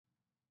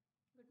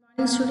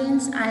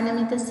Students, I am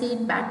Amita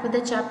Said, back with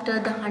the chapter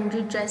The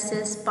 100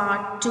 Dresses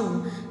Part 2,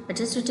 which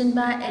is written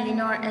by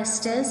Eleanor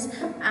Estes,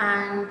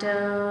 and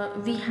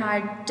we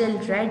had till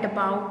read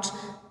about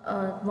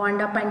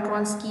Wanda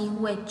Pentronsky,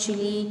 who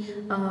actually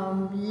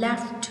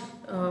left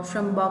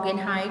from Bogan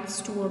Heights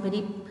to a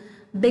very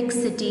big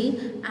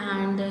city,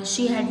 and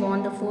she had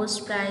won the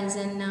first prize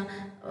in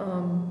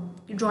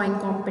drawing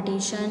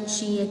competition.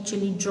 She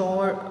actually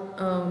drew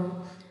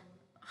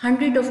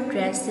hundred of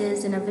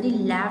dresses in a very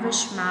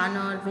lavish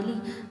manner,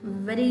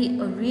 very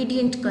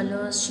radiant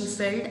colors she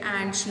filled,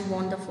 and she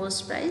won the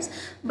first prize.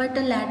 But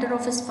a letter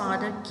of his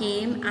father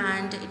came,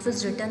 and it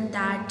was written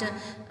that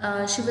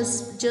she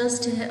was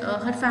just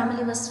her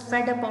family was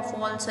fed up of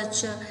all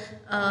such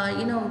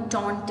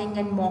taunting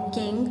and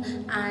mocking,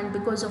 and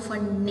because of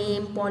her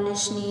name,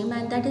 polished name,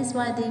 and that is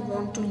why they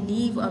want to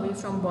leave away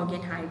from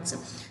Bogan Heights.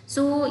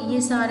 सो ये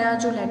सारा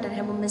जो letter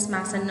है वो miss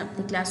मैसन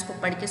अपनी class को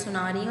पढ़ के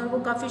सुना रही है, और वो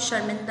काफ़ी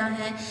शर्मिंदा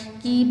है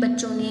कि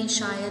बच्चों ने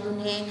शायद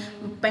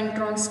उन्हें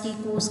पेंट्रॉन्स्की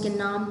को उसके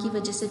नाम की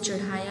वजह से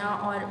चिढ़ाया,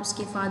 और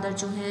उसके फादर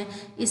जो हैं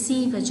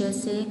इसी वजह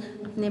से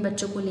अपने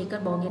बच्चों को लेकर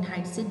बॉगन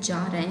हाइट से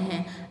जा रहे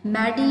हैं।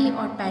 मैडी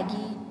और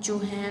पैगी जो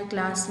हैं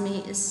क्लास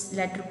में इस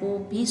लेटर को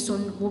भी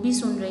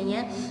सुन रही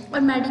हैं, और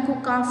मैडी को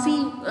काफ़ी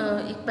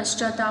एक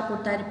पश्चाताप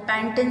होता है,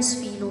 रिपेंटेंस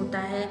फील होता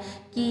है,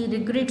 कि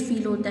रिग्रेट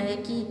फील होता है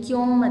कि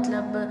क्यों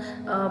मतलब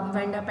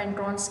वांडा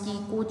पेंट्रॉन्स्की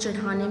को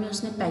चिढ़ाने में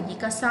उसने पैगी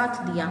का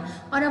साथ दिया,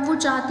 और अब वो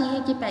चाहती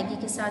है कि पैगी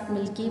के साथ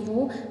मिलके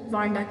वो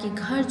वांडा के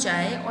घर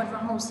जाए और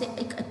वहाँ उसे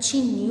एक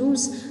अच्छी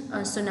न्यूज़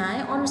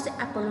सुनाए, और उसे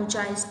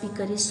अपोलोजाइज भी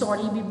करे,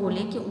 सॉरी भी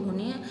बोले कि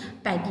उन्होंने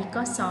पैगी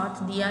का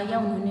साथ दिया या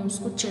उन्होंने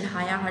उसको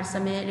चिढ़ाया हर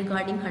समय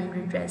रिगार्डिंग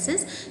 100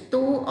 ड्रेसेस।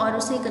 तो और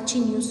उसे एक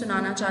अच्छी न्यूज़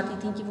सुनाना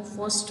चाहती थी कि वो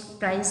फर्स्ट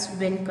प्राइज़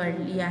विन कर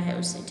लिया है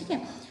उसने, ठीक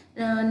है।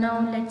 Now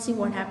let's see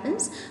what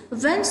happens.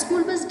 When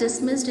school was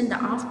dismissed in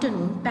the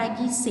afternoon,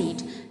 Peggy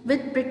said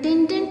with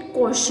pretended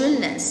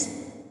casualness,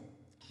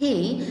 "Hey,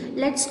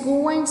 let's go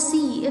and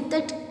see if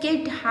that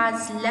kid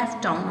has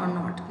left town or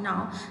not." Now,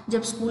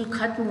 जब school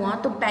ख़त्म हुआ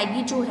तो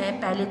पैगी जो है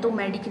पहले तो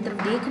Maddie की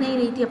तरफ देख नहीं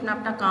रही थी, अपना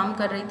अपना काम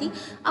कर रही थी।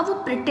 अब वो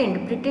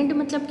प्रिटेंड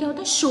मतलब क्या होता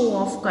है, शो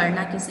ऑफ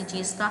करना किसी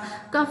चीज़ का,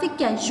 काफ़ी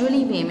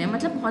कैजुअली वे में,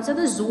 मतलब बहुत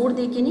ज़्यादा जोर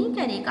दे के नहीं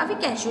कह रही, काफ़ी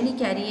कैजुअली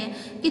कह रही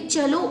है कि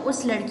चलो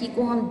उस लड़की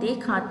को हम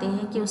देख आते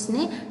हैं कि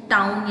उसने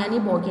टाउन यानी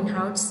बॉगन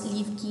हाउस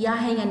लीव किया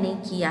है या नहीं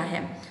किया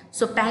है।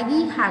 सो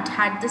पैगी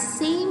had the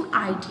same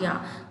idea.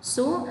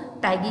 सो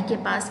पैगी के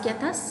पास क्या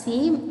था,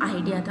 सेम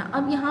आइडिया था।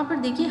 अब यहाँ पर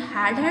देखिए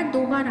हैड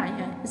 2 बार आया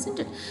है, isn't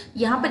it?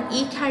 यहाँ पर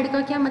एक हैड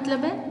का क्या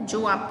मतलब है,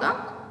 जो आपका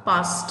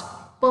पास्ट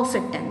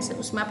परफेक्ट टेंस है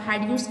उसमें आप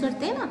हैड यूज़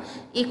करते हैं ना,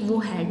 एक वो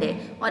हैड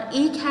है, और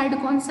एक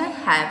हैड कौन सा है,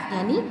 हैव,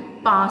 यानी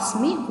पास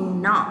में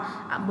होना।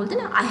 आप बोलते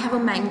हैं ना आई हैव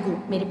अ मैंगो,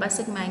 मेरे पास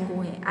एक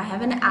मैंगो है, आई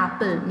हैव एन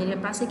एप्पल, मेरे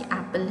पास एक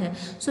एप्पल है,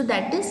 सो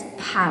दैट इज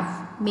हैव,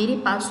 मेरे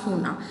पास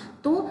होना।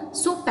 तो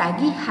सो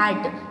पैगी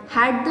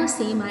हैड द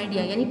सेम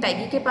आइडिया, यानी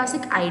पैगी के पास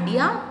एक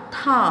आइडिया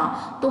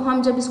था। तो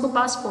हम जब इसको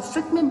पास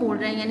परफेक्ट में बोल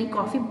रहे हैं, यानी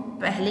काफ़ी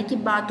पहले की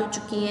बात हो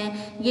चुकी है,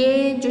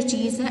 ये जो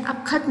चीज़ है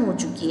अब ख़त्म हो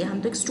चुकी है, हम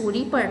तो एक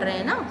स्टोरी पढ़ रहे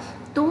हैं ना,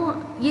 तो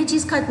ये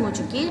चीज़ ख़त्म हो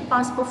चुकी है,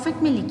 पास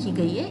परफेक्ट में लिखी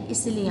गई है,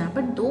 इसलिए यहाँ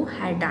पर 2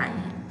 हैड आए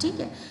हैं, ठीक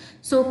है।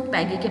 सो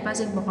पैगी के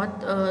पास एक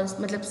बहुत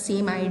मतलब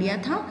सेम आइडिया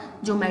था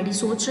जो मैडी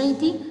सोच रही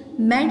थी।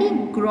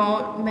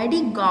 Maddie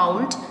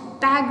गाउल्ड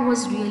peg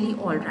was really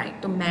all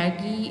right. तो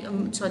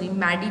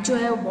मैडी जो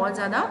है वो बहुत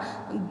ज़्यादा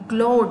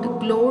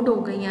ग्लोड हो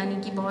गई,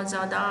 यानी कि बहुत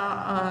ज़्यादा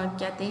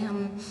कहते हैं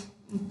हम,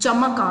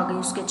 चमक आ गई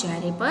उसके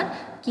चेहरे पर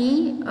कि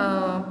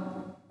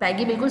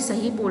पैगी बिल्कुल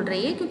सही बोल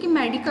रही है, क्योंकि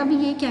मैडी का भी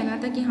ये कहना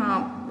था कि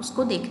हाँ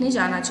उसको देखने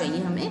जाना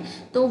चाहिए हमें,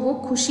 तो वो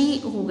खुशी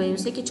हो गई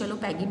उसे कि चलो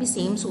पैगी भी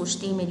सेम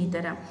सोचती है मेरी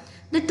तरह।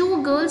 The 2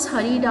 girls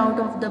hurried out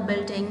of the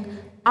building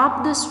up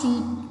the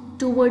street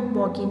toward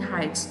Boggin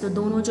Heights. तो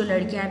दोनों जो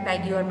लड़कियां हैं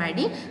पैगी और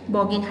मैडी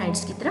बॉगिन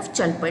हाइट्स की तरफ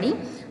चल पड़ी।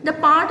 The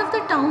part of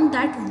the town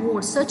that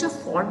wore such a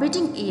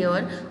forbidding air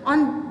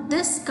on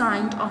this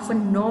kind of a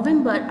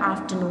November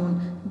afternoon,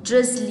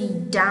 drizzly,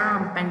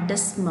 damp and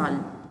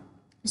dismal.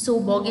 So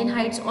बॉगिन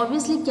Heights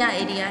obviously क्या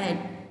एरिया है,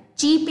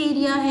 चीप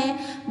एरिया है,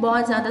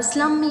 बहुत ज़्यादा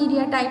स्लम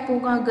एरिया टाइप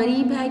होगा,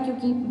 गरीब है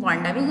क्योंकि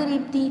Wanda भी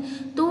गरीब थी।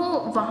 तो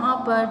वहाँ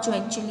पर जो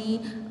एक्चुअली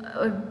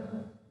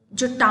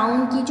जो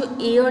टाउन की जो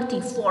एयर थी,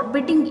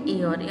 फॉरबिडिंग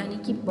एयर, यानी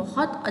कि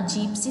बहुत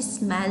अजीब सी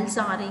स्मेल्स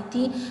आ रही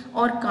थी,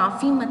 और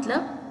काफ़ी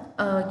मतलब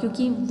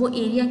क्योंकि वो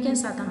एरिया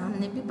कैसा था,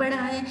 हमने भी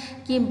पढ़ा है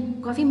कि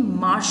काफ़ी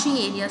मार्शी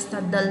एरियाज था,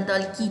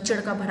 दलदल कीचड़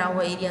का भरा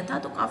हुआ एरिया था,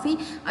 तो काफ़ी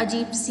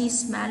अजीब सी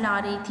स्मेल आ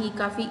रही थी,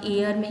 काफ़ी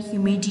एयर में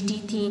ह्यूमिडिटी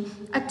थी,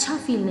 अच्छा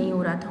फील नहीं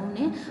हो रहा था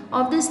उन्हें।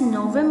 ऑफ दिस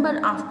नवंबर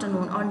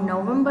आफ्टरनून, और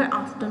नवंबर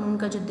आफ्टरनून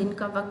का जो दिन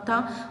का वक्त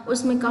था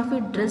उसमें काफ़ी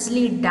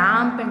ड्रिजली,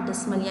 डैम्प एंड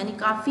डिस्मल, यानी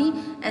काफ़ी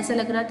ऐसा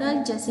लग रहा था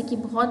जैसे कि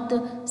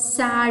बहुत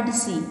सैड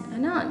सी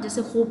है ना,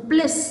 जैसे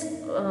होपलेस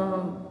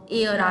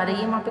एयर आ रही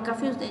है वहाँ पे,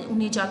 काफ़ी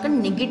उन्हें जाकर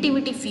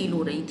नेगेटिविटी फील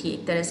हो रही थी,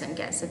 एक तरह से हम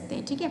कह सकते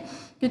हैं, ठीक है,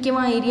 क्योंकि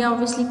वहाँ एरिया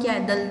ऑब्वियसली क्या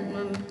है,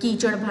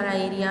 कीचड़ भरा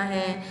एरिया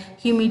है,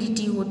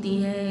 ह्यूमिडिटी होती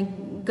है,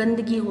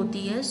 गंदगी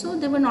होती है, सो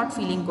दे were not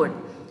feeling good.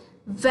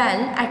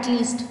 Well at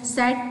least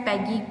said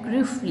Peggy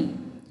ग्रीफली,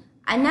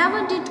 I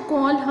never did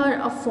call her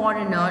a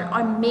foreigner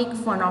or make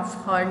fun of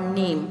her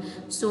name.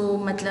 So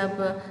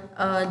मतलब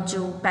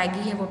जो पैगी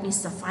है वो अपनी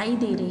सफाई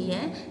दे रही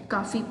है,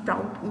 काफ़ी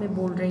प्राउड में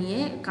बोल रही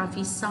है,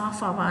 काफ़ी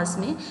साफ आवाज़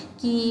में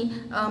कि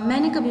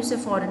मैंने कभी उसे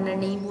फॉरेनर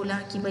नहीं बोला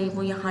कि भाई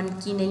वो यहाँ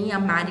की नहीं,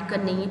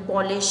 अमेरिकन नहीं,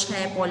 पॉलिश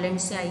है, पोलैंड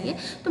से आई है,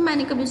 तो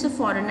मैंने कभी उसे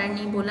फॉरेनर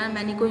नहीं बोला,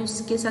 मैंने कोई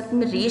उसके साथ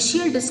में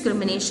रेशियल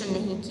डिस्क्रिमिनेशन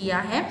नहीं किया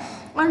है,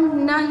 और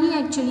ना ही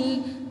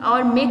एक्चुअली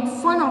और make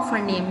fun of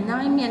her name, ना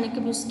ही मैंने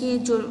कभी उसके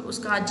जो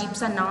उसका अजीब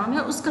सा नाम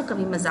है उसका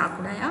कभी मजाक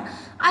उड़ाया.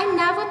 I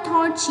never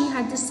thought she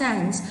had the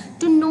sense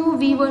to know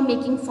we were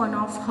making fun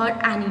of her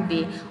any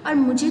way. और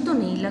मुझे तो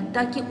नहीं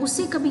लगता कि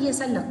उसे कभी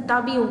ऐसा लगता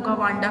भी होगा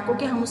वांडा को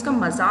कि हम उसका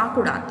मजाक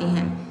उड़ाते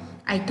हैं.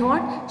 I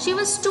thought she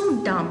was to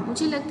डम.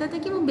 मुझे लगता था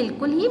कि वो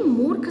बिल्कुल ही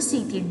मूर्ख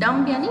सी थी.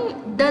 डम यानी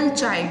डल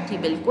चाइल्ड थी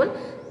बिल्कुल.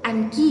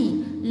 एंड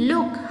की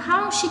look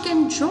how she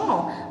can draw.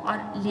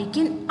 और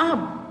लेकिन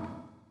अब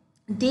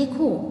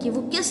देखो कि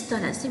वो किस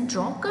तरह से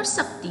ड्रॉ कर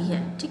सकती है.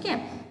 ठीक है.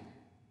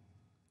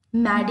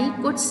 Maddie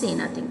could say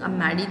nothing. अब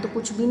मैडी तो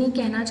कुछ भी नहीं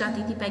कहना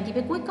चाहती थी, पैगी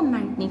पे कोई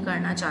कमेंट नहीं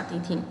करना चाहती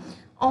थी.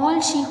 All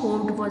she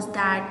hoped was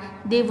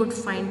that they would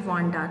find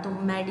Wanda. तो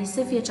मैडी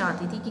सिर्फ ये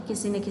चाहती थी कि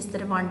किसी न किसी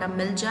तरह वांडा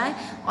मिल जाए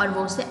और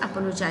वो उसे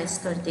अपोलोजाइज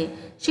कर दे.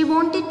 She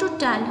wanted to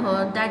tell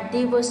her that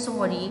they were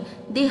sorry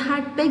they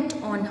had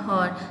picked on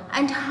her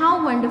and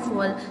how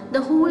wonderful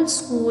the whole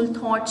school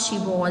thought she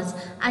was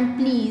and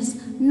please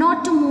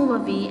not to move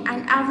away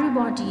and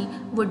everybody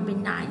would be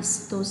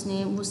nice. तो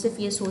उसने वो सिर्फ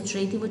ये सोच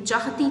रही थी, वो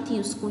चाहती थी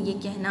उसको ये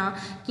कहना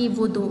कि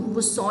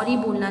वो सॉरी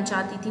बोलना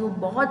चाहती थी, वो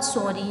बहुत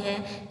सॉरी है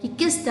कि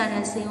किस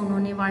तरह से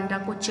उन्होंने वांडा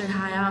को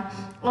चिढ़ाया.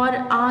 और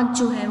आज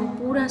जो है वो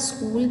पूरा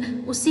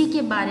स्कूल उसी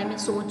के बारे में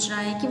सोच रहा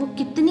है कि वो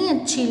कितनी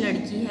अच्छी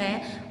लड़की है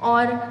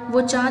और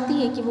वो चाहती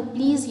है कि वो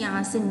प्लीज़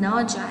यहाँ से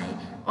न जाए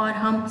और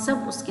हम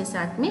सब उसके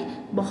साथ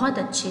में बहुत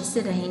अच्छे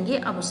से रहेंगे,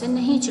 अब उसे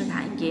नहीं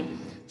चिढ़ाएंगे.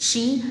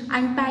 She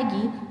and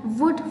Peggy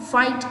would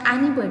fight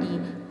anybody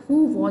who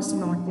was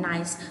not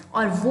nice.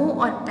 और वो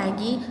और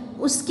पैगी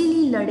उसके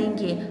लिए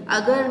लड़ेंगे.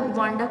 अगर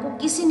वांडा को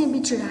किसी ने भी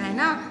चिढ़ाया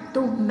ना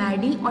तो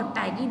मैडी और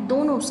पैगी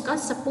दोनों उसका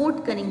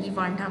सपोर्ट करेंगी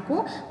वांडा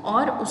को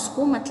और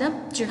उसको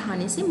मतलब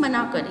चिढ़ाने से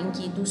मना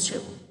करेंगी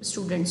दूसरे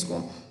स्टूडेंट्स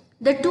को.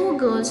 The two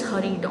girls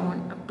hurried on.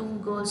 अब टू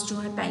गर्ल्स जो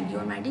है पैगी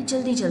और मैडी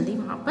जल्दी जल्दी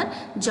वहाँ पर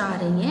जा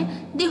रही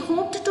हैं. दे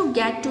hoped to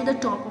get to the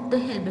top of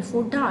the hill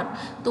before dark.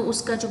 तो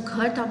उसका जो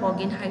घर था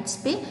बॉगिन हाइट्स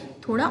पे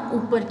थोड़ा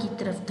ऊपर की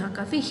तरफ था,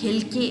 काफ़ी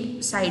हिल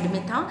के साइड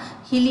में था,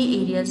 हिली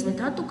एरियाज में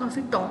था, तो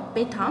काफ़ी टॉप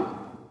पे था.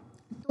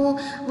 तो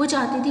वो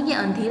चाहती थी कि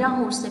अंधेरा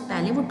हो उससे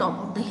पहले वो टॉप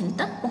ऑफ द हिल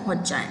तक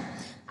पहुंच जाए.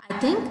 I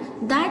think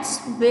that's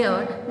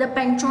where the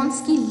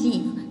पेंट्रॉन्स्की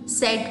leave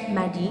said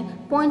Maddie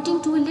pointing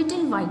to a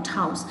little white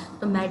house.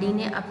 तो मैडी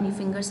ने अपनी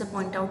फिंगर से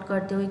पॉइंट आउट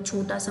करते हुए एक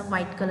छोटा सा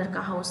वाइट कलर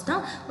का हाउस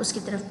था उसकी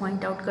तरफ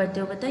पॉइंट आउट करते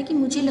हुए बताया कि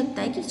मुझे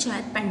लगता है कि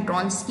शायद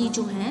पेंट्रॉन्स्की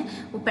जो है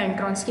वो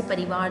पेंट्रॉन्स्की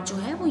परिवार जो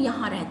है वो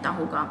यहाँ रहता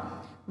होगा.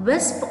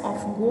 Wisp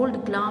of gold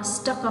glass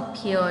stuck up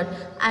here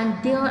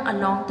and there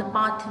along the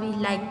pathway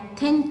like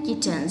thin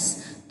kittens.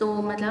 तो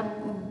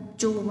मतलब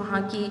जो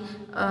वहाँ के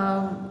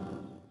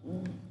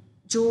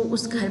जो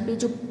उस घर पे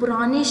जो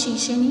पुराने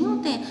शीशे नहीं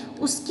होते हैं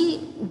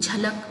उसकी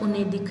झलक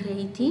उन्हें दिख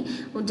रही थी.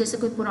 जैसे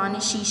कोई पुराने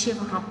शीशे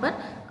वहाँ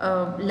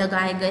पर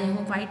लगाए गए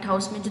हों. वाइट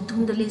हाउस में जो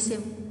धुंधले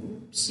से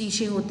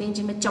शीशे होते हैं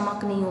जिनमें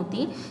चमक नहीं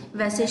होती,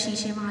 वैसे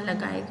शीशे वहाँ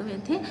लगाए हुए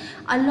थे.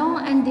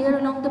 Along and there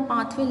along the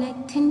pathway like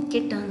thin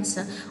kittens.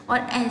 और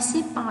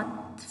ऐसे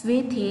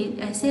पाथवे थे,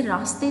 ऐसे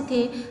रास्ते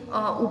थे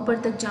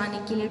ऊपर तक जाने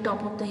के लिए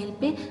टॉप ऑफ द हिल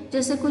पे,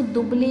 जैसे कोई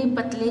दुबले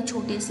पतले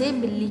छोटे से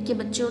बिल्ली के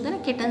बच्चे होते हैं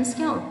ना. किटन्स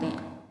क्या होते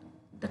हैं?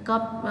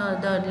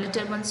 The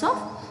little ones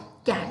of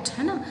cat,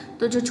 है ना.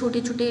 तो जो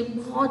छोटे छोटे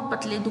बहुत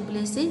पतले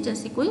दुबले से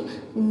जैसे कोई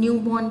न्यू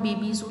बॉर्न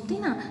बेबीज होते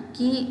हैं ना,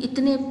 कि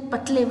इतने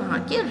पतले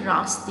वहाँ के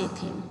रास्ते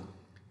थे.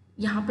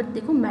 यहाँ पर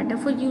देखो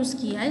मेटाफर यूज़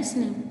किया है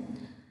इसने.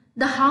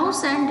 The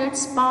house and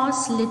it's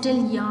pass little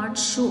yard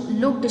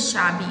looked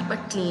shabby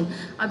but clean.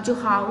 अब जो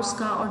हाउस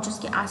का और जो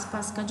उसके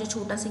आसपास का जो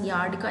छोटा सा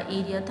यार्ड का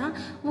एरिया था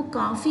वो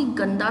काफ़ी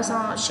गंदा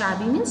सा,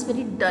 शैबी मीन्स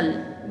वेरी डल,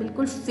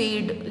 बिल्कुल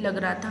फेड लग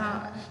रहा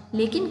था,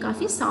 लेकिन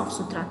काफ़ी साफ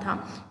सुथरा था.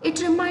 It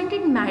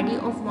reminded Maddie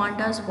of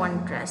Wanda's one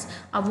dress.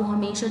 अब वो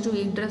हमेशा जो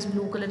एक ड्रेस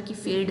ब्लू कलर की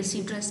फेड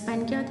सी ड्रेस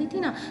पहन के आती थी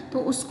ना, तो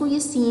उसको ये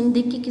सीन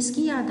देख के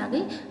किसकी याद आ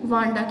गई?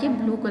 वांडा के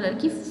ब्लू कलर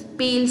की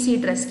पेल सी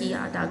ड्रेस की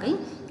याद आ गई.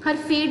 हर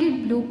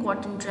faded blue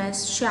cotton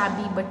dress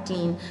shabby but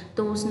clean.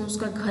 तो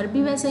उसका घर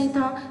भी वैसा ही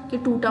था कि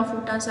टूटा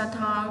फूटा सा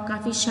था,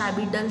 काफ़ी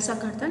शैबी डल सा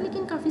घर था,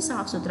 लेकिन काफ़ी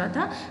साफ़ सुथरा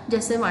था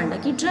जैसे वांडा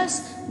की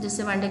ड्रेस.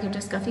 जैसे वांडा की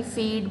ड्रेस काफ़ी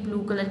फेड ब्लू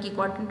कलर की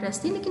कॉटन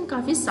ड्रेस थी, लेकिन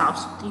काफ़ी साफ़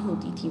सुथरी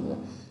होती थी वो.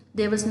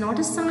 There was not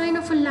a sign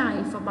of a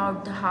life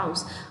about the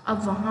house.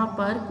 अब वहाँ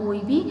पर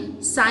कोई भी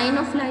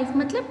sign of life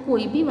मतलब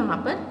कोई भी वहाँ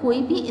पर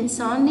कोई भी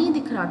इंसान नहीं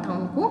दिख रहा था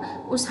उनको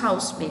उस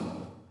हाउस में.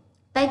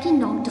 पैगी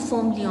knocked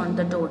firmly on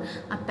the door.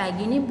 अब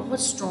पैगी ने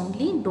बहुत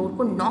स्ट्रांगली डोर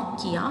को नॉक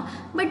किया,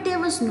 but there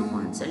was no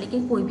answer,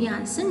 लेकिन कोई भी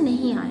आंसर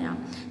नहीं आया।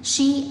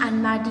 She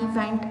and Maddie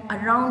went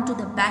around two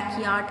the back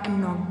yard and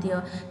knock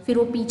there. फिर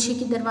वो पीछे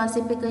के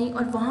दरवाजे पे गई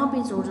और वहाँ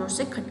पे ज़ोर ज़ोर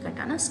से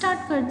खटखटाना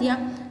स्टार्ट कर दिया।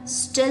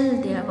 Still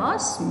there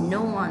was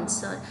no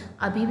answer.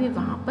 अभी भी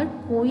वहाँ पर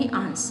कोई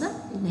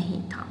आंसर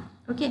नहीं था।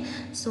 Okay,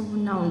 so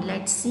now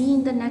let's see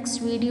in the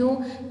next video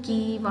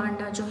कि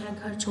वांडा जो है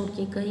घर छोड़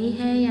के गई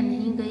है या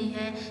नहीं गई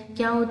है,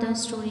 क्या होता है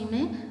स्टोरी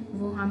में,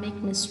 वो हमें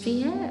एक मिस्ट्री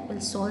है। Will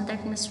solve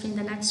that mystery in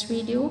the next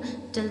video.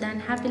 Till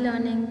than happy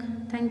learning.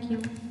 Thank you.